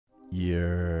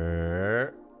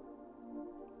Yeeeerrr.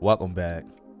 Welcome back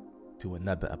to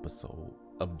another episode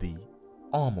of the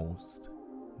Almost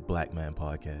Black Man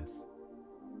Podcast.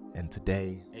 And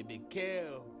today,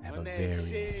 I have a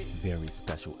very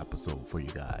special episode for you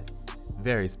guys.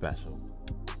 Very special.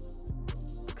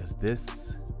 Because this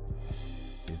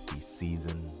is the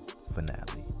season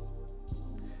finale.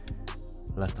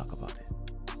 Let's talk about it.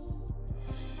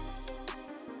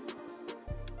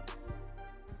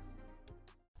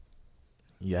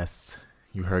 Yes,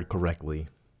 you heard correctly.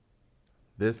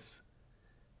 This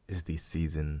is the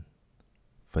season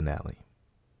finale.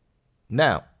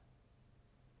 Now,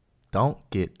 don't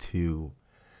get too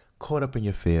caught up in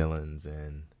your feelings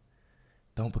and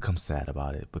don't become sad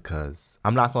about it, because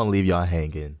I'm not going to leave y'all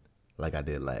hanging like I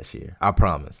did last year. I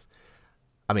promise.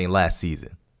 Last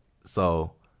season.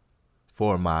 So,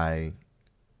 for my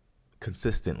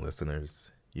consistent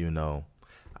listeners,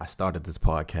 I started this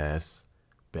podcast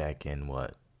back in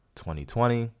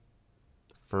 2020.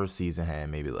 First season had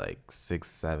maybe like 6,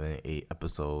 7, 8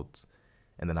 episodes,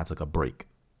 and then I took a break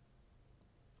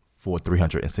for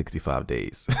 365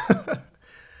 days.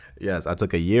 Yes, I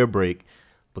took a year break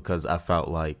because I felt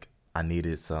like I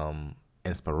needed some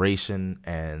inspiration,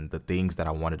 and the things that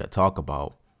I wanted to talk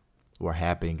about were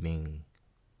happening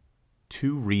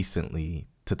too recently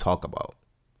to talk about.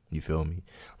 You feel me?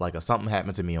 Like, if something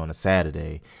happened to me on a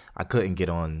Saturday, I couldn't get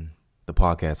on the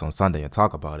podcast on Sunday and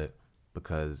talk about it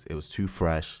because it was too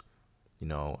fresh.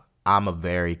 I'm a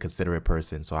very considerate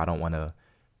person, so I don't want to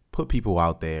put people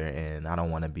out there, and I don't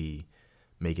want to be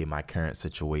making my current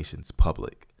situations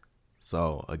public.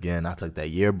 So again, I took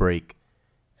that year break,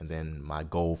 and then my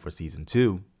goal for season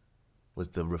 2 was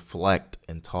to reflect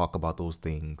and talk about those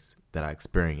things that I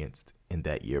experienced in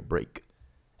that year break.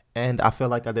 And I feel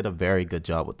like I did a very good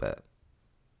job with that.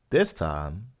 This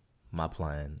time, my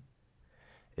plan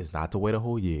is not to wait a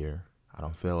whole year. I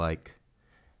don't feel like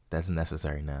that's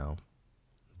necessary now.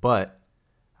 But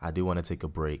I do want to take a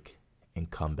break and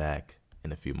come back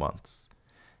in a few months.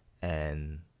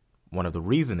 And one of the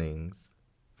reasonings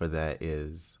for that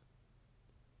is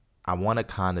I want to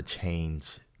kind of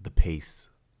change the pace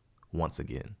once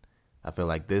again. I feel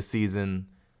like this season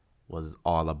was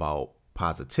all about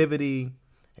positivity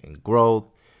and growth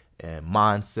and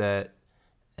mindset.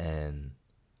 And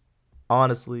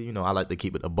honestly, I like to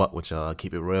keep it a buck with y'all,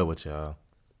 keep it real with y'all.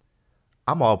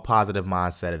 I'm all positive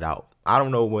mindseted out. I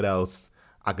don't know what else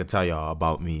I could tell y'all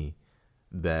about me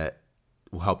that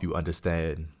will help you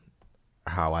understand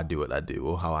how I do what I do,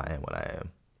 or how I am what I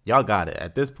am. Y'all got it.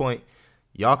 At this point,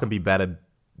 y'all can be better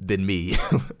than me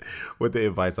with the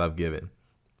advice I've given.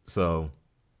 So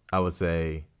I would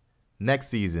say next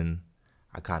season,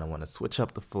 I kind of want to switch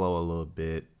up the flow a little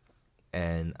bit.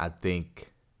 And I think,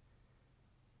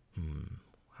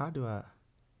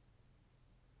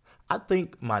 I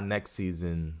think my next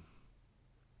season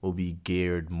will be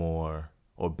geared more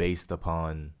or based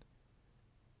upon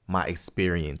my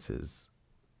experiences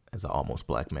as an almost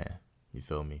black man. You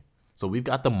feel me? So we've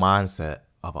got the mindset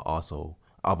of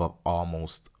an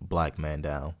almost black man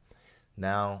down.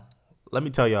 Now, let me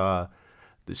tell y'all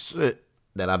the shit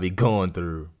that I be going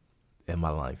through in my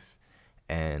life.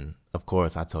 And of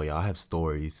course, I tell y'all I have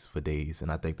stories for days, and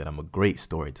I think that I'm a great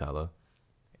storyteller.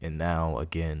 And now,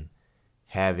 again,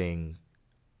 having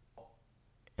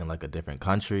in like a different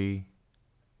country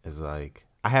is like,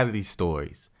 I have these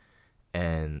stories,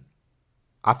 and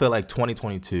I feel like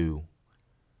 2022,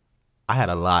 I had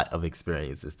a lot of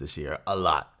experiences this year, a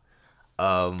lot.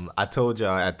 I told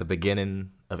y'all at the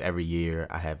beginning of every year,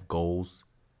 I have goals.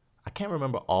 I can't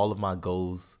remember all of my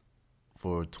goals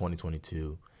for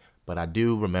 2022, but I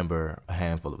do remember a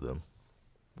handful of them.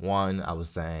 One, I was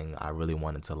saying I really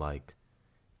wanted to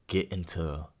get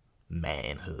into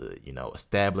manhood,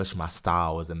 establish my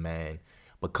style as a man,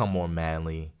 become more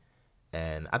manly.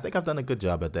 And I think I've done a good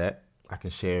job at that. I can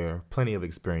share plenty of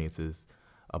experiences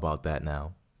about that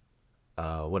now.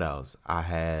 What else? I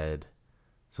had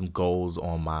some goals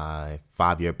on my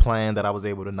 5-year plan that I was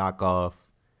able to knock off.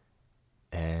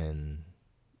 And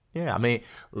yeah,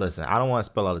 listen, I don't want to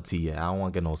spell out the tea yet. I don't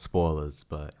want to get no spoilers,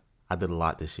 but I did a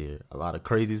lot this year. A lot of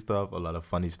crazy stuff, a lot of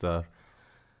funny stuff,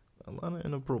 a lot of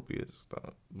inappropriate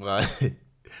stuff. But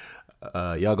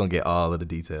y'all gonna get all of the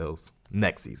details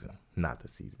next season, not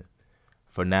this season.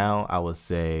 For now, I would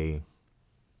say,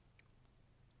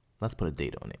 let's put a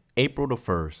date on it. April the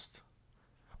 1st.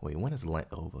 Wait, when is Lent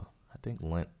over? I think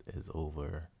Lent is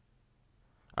over.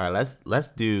 All right, let's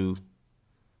do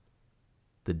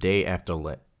the day after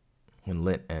Lent, when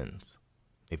Lent ends.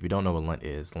 If you don't know what Lent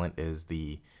is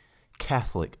the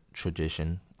Catholic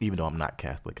tradition, even though I'm not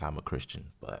Catholic, I'm a Christian,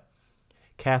 but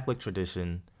Catholic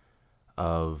tradition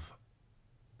of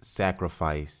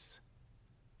sacrifice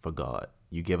for God.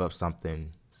 You give up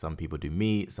something. Some people do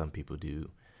meat, some people do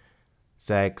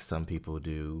sex, some people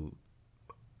do,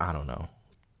 I don't know,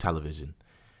 television.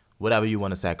 Whatever you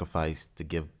want to sacrifice to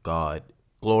give God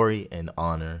glory and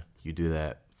honor, you do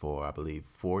that for, I believe,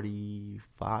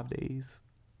 45 days,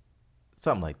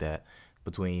 something like that,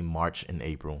 between March and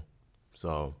April.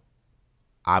 So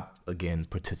I, again,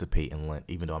 participate in Lent,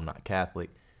 even though I'm not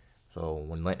Catholic. So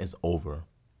when Lent is over,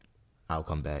 I'll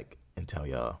come back and tell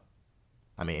y'all.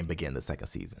 And begin the second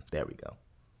season. There we go.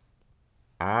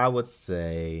 I would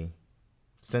say,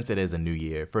 since it is a new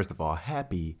year, first of all,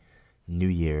 happy New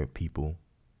Year, people.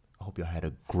 I hope y'all had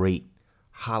a great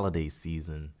holiday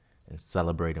season and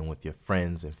celebrating with your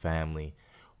friends and family.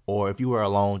 Or if you were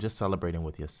alone, just celebrating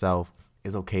with yourself.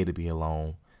 It's okay to be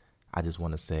alone. I just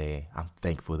want to say I'm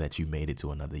thankful that you made it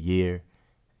to another year,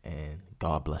 and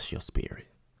God bless your spirit.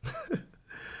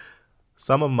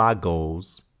 Some of my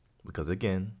goals, because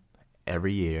again,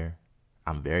 every year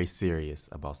I'm very serious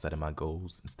about setting my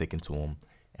goals and sticking to them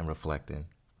and reflecting.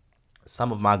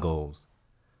 Some of my goals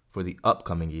for the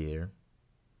upcoming year,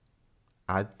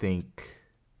 I think,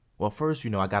 well, first,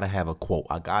 I got to have a quote.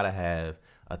 I got to have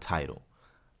a title.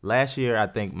 Last year, I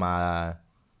think my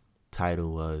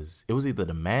title was, it was either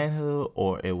the manhood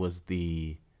or it was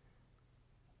the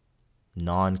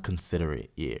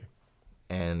non-considerate year.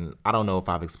 And I don't know if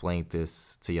I've explained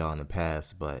this to y'all in the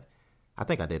past, but I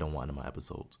think I did on one of my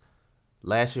episodes.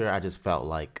 Last year, I just felt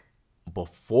like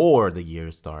before the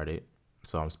year started,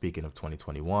 so I'm speaking of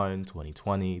 2021,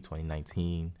 2020,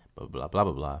 2019, blah, blah, blah,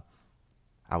 blah, blah.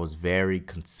 I was very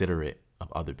considerate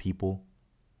of other people,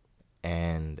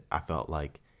 and I felt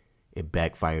like it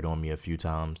backfired on me a few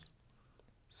times.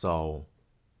 So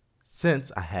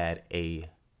since I had a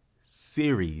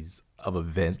series of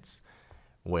events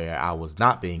where I was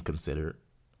not being considered,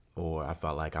 or I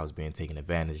felt like I was being taken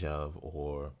advantage of,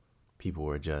 or people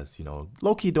were just,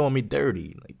 low-key doing me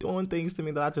dirty, like doing things to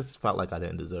me that I just felt like I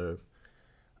didn't deserve.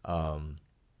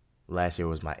 Last year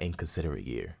was my inconsiderate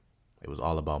year. It was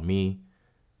all about me.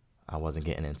 I wasn't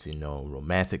getting into no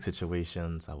romantic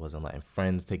situations. I wasn't letting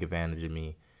friends take advantage of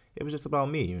me. It was just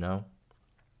about me,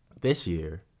 This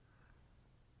year,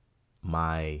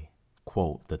 my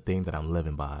quote, the thing that I'm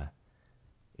living by,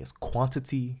 is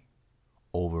quantity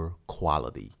over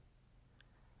quality.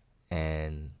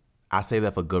 And I say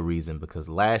that for good reason, because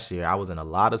last year I was in a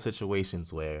lot of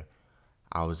situations where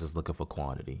I was just looking for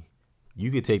quantity. You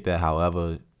could take that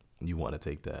however you want to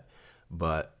take that.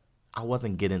 But I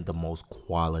wasn't getting the most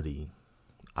quality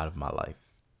out of my life.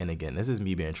 And again, this is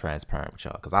me being transparent with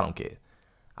y'all, because I don't care.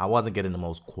 I wasn't getting the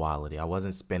most quality. I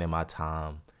wasn't spending my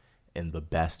time in the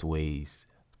best ways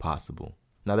possible.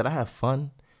 Now, did I have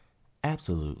fun?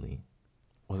 Absolutely.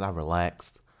 Was I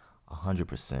relaxed?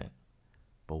 100%.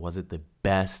 But was it the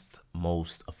best,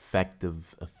 most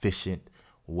effective, efficient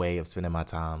way of spending my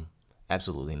time?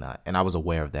 Absolutely not. And I was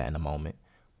aware of that in the moment,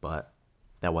 but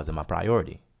that wasn't my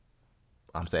priority.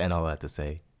 I'm saying all that to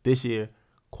say, this year,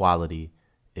 quality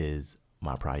is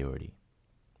my priority.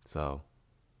 So,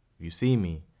 if you see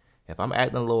me, if I'm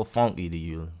acting a little funky to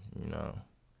you,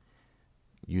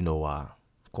 you know why.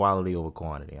 Quality over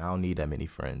quantity. I don't need that many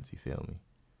friends, you feel me?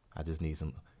 I just need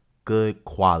some good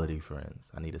quality friends.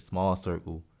 I need a small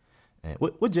circle. And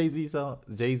what Jay-Z song?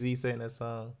 Jay-Z sang that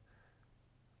song?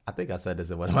 I think I said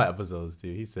this in one of my episodes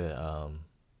too. He said,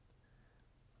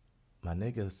 my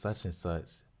nigga such and such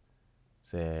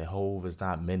said, Hove is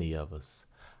not many of us.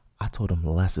 I told him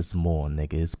less is more,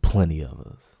 nigga. It's plenty of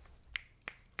us.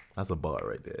 That's a bar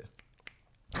right there.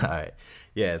 All right.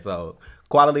 Yeah, so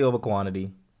quality over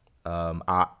quantity.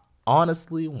 I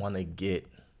honestly want to get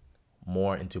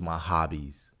more into my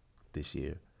hobbies this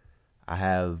year. I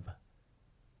have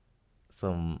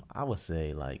some, I would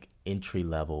say, like entry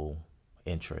level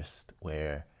interest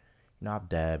where, I've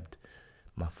dabbed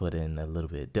my foot in a little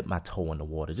bit, dipped my toe in the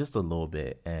water just a little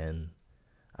bit, and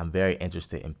I'm very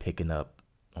interested in picking up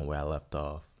on where I left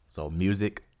off. So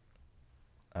music,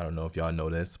 I don't know if y'all know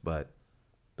this, but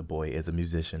the boy is a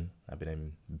musician. I've been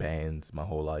in bands my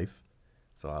whole life.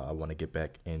 So I want to get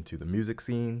back into the music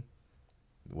scene,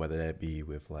 whether that be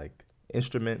with like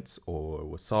instruments or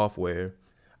with software.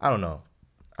 I don't know.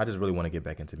 I just really want to get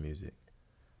back into music.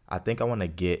 I think I want to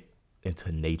get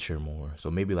into nature more. So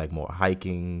maybe like more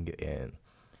hiking and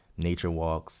nature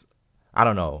walks. I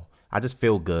don't know. I just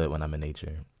feel good when I'm in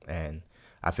nature. And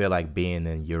I feel like being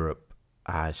in Europe,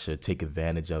 I should take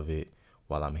advantage of it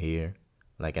while I'm here.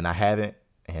 And I haven't,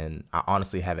 and I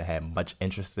honestly haven't had much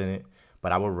interest in it,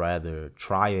 but I would rather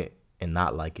try it and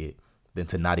not like it than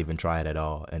to not even try it at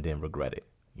all and then regret it.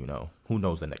 Who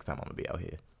knows the next time I'm gonna be out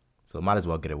here. So might as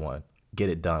well get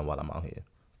it done while I'm out here.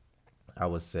 I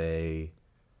would say,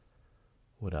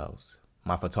 what else?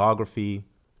 My photography,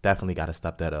 definitely got to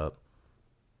step that up.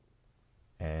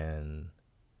 And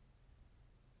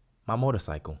my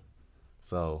motorcycle.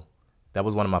 So that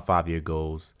was one of my 5 year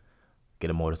goals, get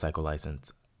a motorcycle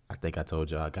license. I think I told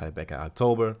y'all I got it back in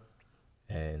October.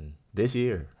 And this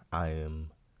year, I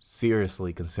am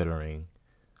seriously considering,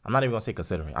 I'm not even going to say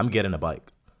considering, I'm getting a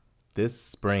bike. This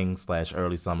spring slash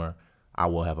early summer, I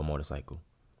will have a motorcycle.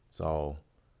 So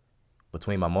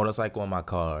between my motorcycle and my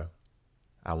car,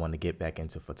 I want to get back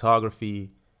into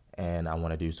photography and I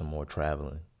want to do some more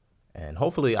traveling. And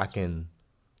hopefully I can,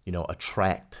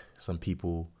 attract some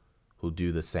people who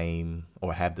do the same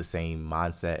or have the same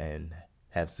mindset and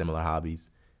have similar hobbies.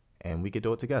 And we could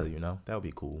do it together. That would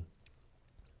be cool.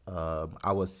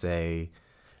 I would say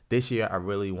this year I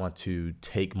really want to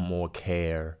take more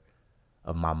care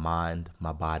of my mind,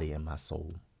 my body, and my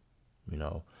soul. You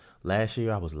know, last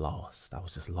year I was lost. I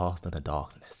was just lost in the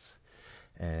darkness.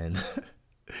 And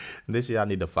this year I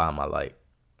need to find my light.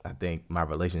 I think my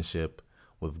relationship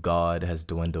with God has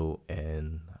dwindled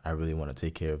and I really want to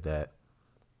take care of that.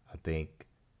 I think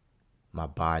my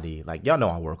body, like y'all know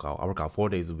I work out. I work out 4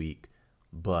 days a week,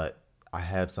 but I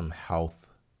have some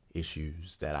health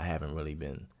issues that I haven't really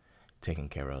been taking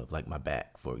care of, like my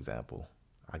back, for example.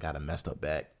 I got a messed up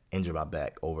back, injured my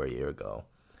back over a year ago,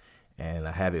 and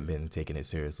I haven't been taking it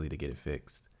seriously to get it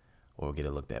fixed or get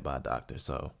it looked at by a doctor.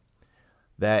 So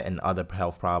that and other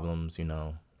health problems,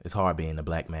 it's hard being a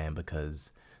black man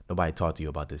because nobody talked to you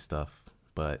about this stuff.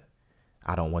 But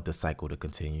I don't want the cycle to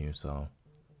continue, so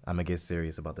I'm gonna get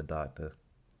serious about the doctor.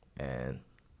 And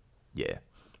yeah,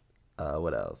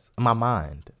 what else? My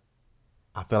mind.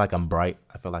 I feel like I'm bright.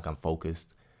 I feel like I'm focused,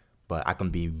 but I can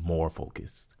be more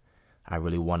focused. I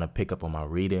really want to pick up on my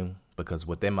reading because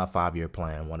within my 5 year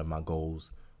plan, one of my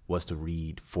goals was to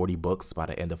read 40 books by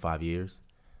the end of 5 years.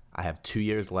 I have 2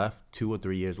 years left, 2 or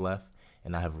 3 years left,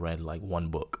 and I have read like one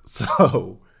book.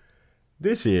 So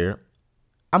this year,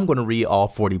 I'm going to read all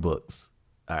 40 books.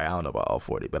 All right, I don't know about all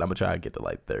 40, but I'm going to try to get to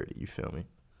like 30. You feel me?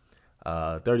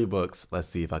 30 books. Let's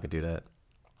see if I could do that.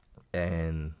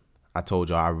 And I told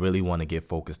y'all I really want to get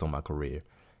focused on my career.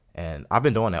 And I've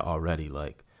been doing that already.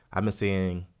 Like, I've been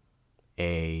seeing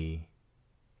a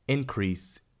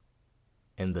increase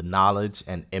in the knowledge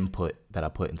and input that I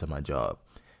put into my job.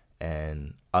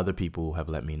 And other people have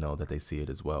let me know that they see it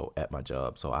as well at my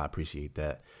job. So I appreciate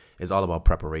that. It's all about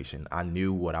preparation. I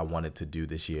knew what I wanted to do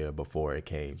this year before it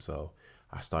came. So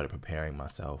I started preparing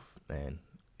myself and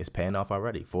it's paying off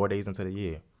already, 4 days into the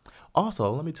year.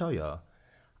 Also, let me tell y'all,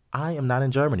 I am not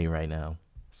in Germany right now.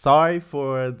 Sorry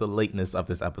for the lateness of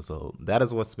this episode. That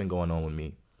is what's been going on with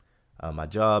me. My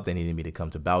job, they needed me to come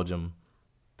to Belgium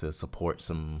to support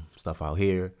some stuff out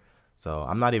here. So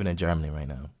I'm not even in Germany right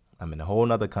now. I'm in a whole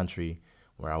nother country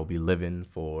where I will be living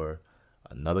for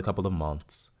another couple of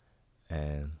months.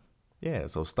 And yeah,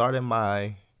 so starting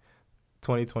my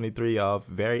 2023 off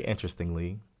very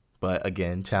interestingly, but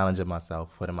again, challenging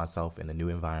myself, putting myself in a new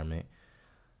environment.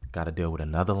 Got to deal with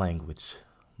another language.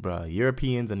 Bruh,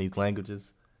 Europeans and these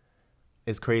languages,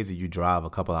 it's crazy. You drive a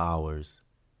couple of hours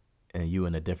and you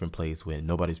in a different place where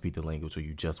nobody speaks the language where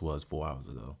you just was 4 hours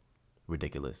ago.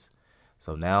 Ridiculous.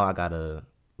 So now I got to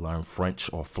learn French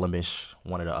or Flemish,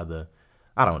 one or the other.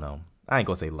 I don't know. I ain't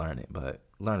going to say learn it, but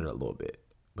learn it a little bit.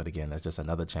 But again, that's just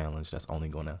another challenge that's only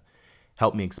going to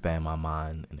help me expand my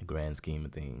mind in the grand scheme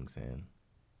of things. And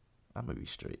I'm going to be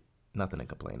straight. Nothing to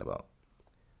complain about.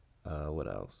 What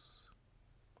else?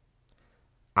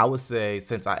 I would say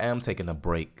since I am taking a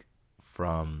break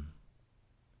from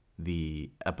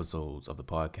the episodes of the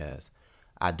podcast,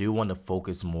 I do want to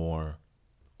focus more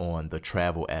on the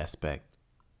travel aspect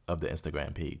of the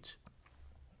Instagram page.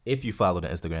 If you follow the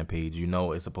Instagram page, you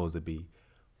know it's supposed to be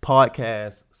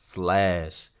podcast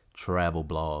slash travel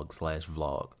blog slash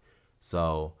vlog.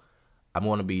 So I'm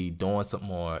going to be doing some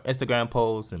more Instagram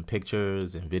posts and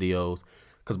pictures and videos.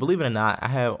 Because believe it or not, I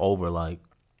have over like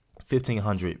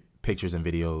 1,500 pictures and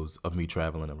videos of me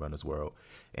traveling around this world.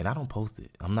 And I don't post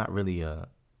it. I'm not really a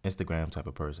Instagram type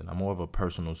of person. I'm more of a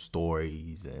personal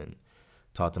stories and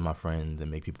talk to my friends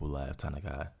and make people laugh kind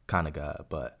of guy.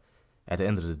 But at the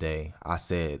end of the day, I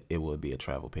said it would be a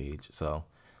travel page. So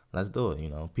let's do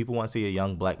it. People want to see a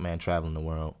young black man traveling the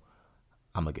world.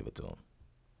 I'm going to give it to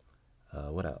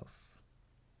them. What else?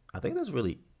 I think that's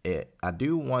really it. I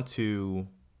do want to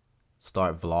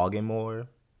start vlogging more.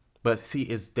 But see,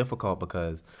 it's difficult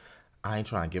because I ain't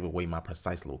trying to give away my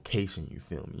precise location, you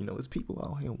feel me? There's people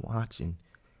out here watching,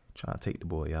 trying to take the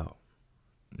boy out.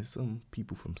 There's some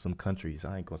people from some countries,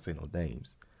 I ain't gonna say no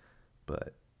names,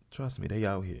 but trust me, they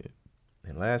out here.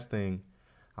 And last thing,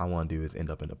 I want to do is end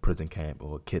up in a prison camp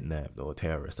or kidnapped or a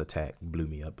terrorist attack blew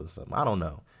me up or something. I don't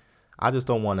know. I just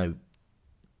don't want to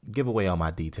give away all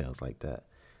my details like that.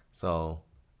 So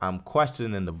I'm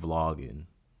questioning the vlogging,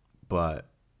 but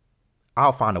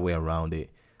I'll find a way around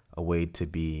it, a way to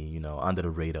be, under the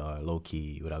radar, low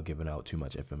key, without giving out too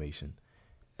much information.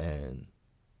 And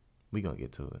we gonna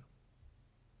get to it.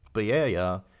 But yeah,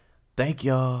 y'all. Thank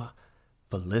y'all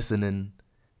for listening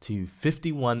to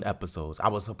 51 episodes. I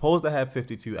was supposed to have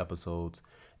 52 episodes.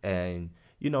 And,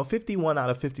 51 out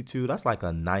of 52, that's like a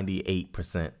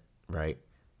 98%, right?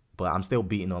 But I'm still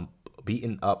beating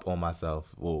up on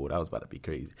myself. Whoa, that was about to be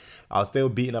crazy. I was still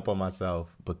beating up on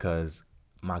myself because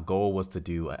my goal was to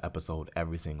do an episode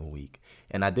every single week.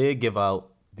 And I did give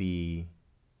out the,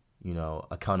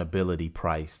 accountability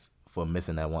price for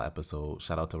missing that one episode.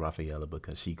 Shout out to Rafaela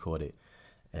because she caught it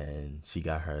and she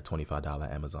got her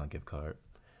 $25 Amazon gift card.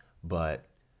 But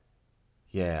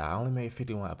yeah, I only made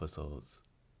 51 episodes.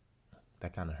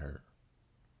 That kind of hurt.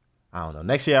 I don't know.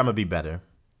 Next year I'm gonna be better.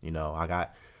 I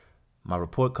got my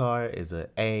report card is an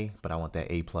A, but I want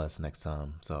that A plus next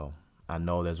time. So I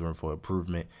know there's room for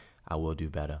improvement. I will do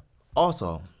better.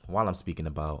 Also, while I'm speaking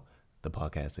about the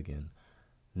podcast again,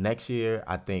 next year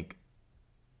I think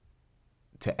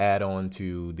to add on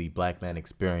to the Black Man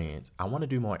experience, I want to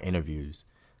do more interviews.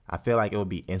 I feel like it would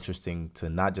be interesting to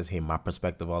not just hear my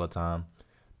perspective all the time,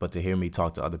 but to hear me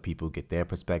talk to other people, get their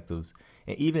perspectives,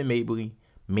 and even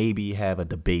maybe have a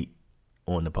debate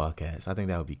on the podcast. I think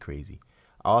that would be crazy.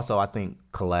 Also, I think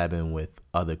collabing with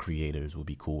other creators would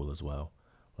be cool as well.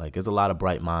 Like, there's a lot of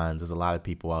bright minds. There's a lot of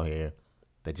people out here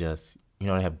that just, they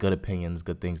have good opinions,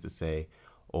 good things to say,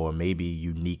 or maybe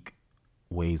unique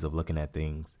ways of looking at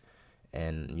things.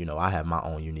 And, I have my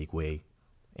own unique way.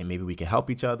 And maybe we can help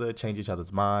each other, change each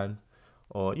other's mind,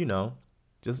 or,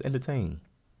 just entertain.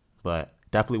 But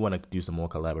definitely want to do some more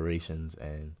collaborations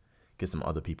and get some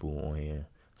other people on here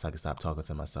so I can stop talking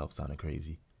to myself sounding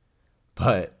crazy.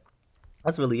 But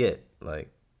that's really it.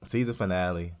 Like, season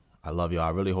finale. I love y'all. I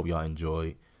really hope y'all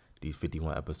enjoyed these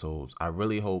 51 episodes. I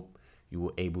really hope you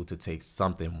were able to take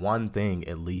something, one thing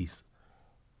at least,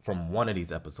 from one of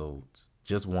these episodes.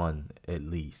 Just one at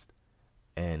least.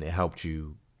 And it helped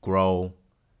you grow.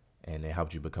 And it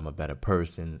helped you become a better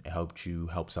person. It helped you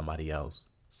help somebody else.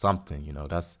 Something,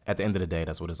 that's at the end of the day,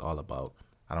 that's what it's all about.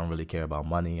 I don't really care about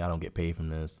money. I don't get paid from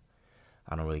this.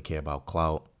 I don't really care about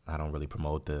clout. I don't really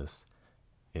promote this.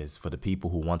 It's for the people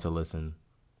who want to listen,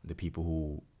 the people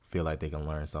who feel like they can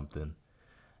learn something.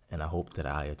 And I hope that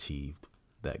I achieved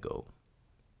that goal.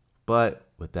 But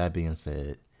with that being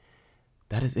said,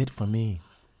 that is it for me.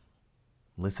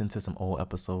 Listen to some old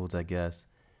episodes, I guess.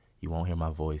 You won't hear my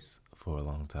voice for a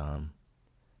long time.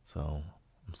 So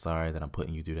I'm sorry that I'm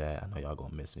putting you through that. I know y'all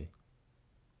gonna miss me.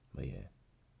 But yeah.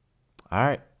 All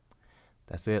right.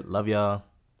 That's it. Love y'all.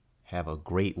 Have a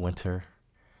great winter.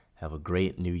 Have a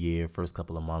great new year, first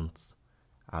couple of months.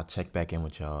 I'll check back in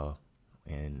with y'all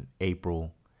in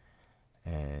April.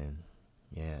 And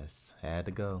yes, had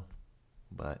to go.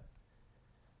 But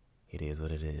it is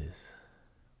what it is.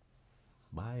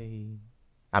 Bye.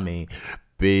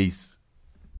 Peace.